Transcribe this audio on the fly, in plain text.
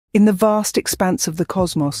In the vast expanse of the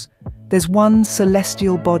cosmos, there's one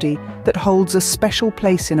celestial body that holds a special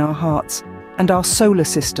place in our hearts and our solar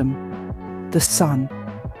system: the Sun.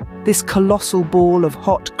 This colossal ball of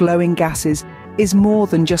hot, glowing gases is more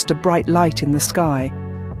than just a bright light in the sky.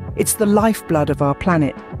 It's the lifeblood of our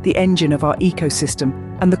planet, the engine of our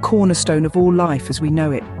ecosystem, and the cornerstone of all life as we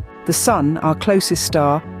know it. The Sun, our closest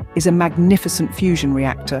star, is a magnificent fusion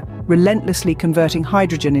reactor, relentlessly converting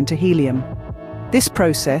hydrogen into helium. This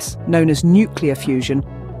process, known as nuclear fusion,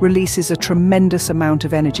 releases a tremendous amount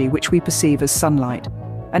of energy which we perceive as sunlight.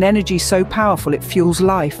 An energy so powerful it fuels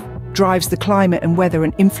life, drives the climate and weather,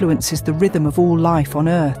 and influences the rhythm of all life on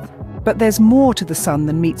Earth. But there's more to the Sun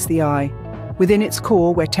than meets the eye. Within its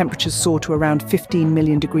core, where temperatures soar to around 15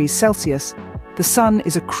 million degrees Celsius, the Sun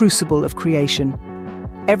is a crucible of creation.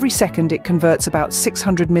 Every second it converts about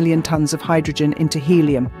 600 million tons of hydrogen into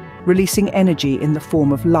helium, releasing energy in the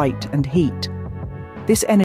form of light and heat. This energy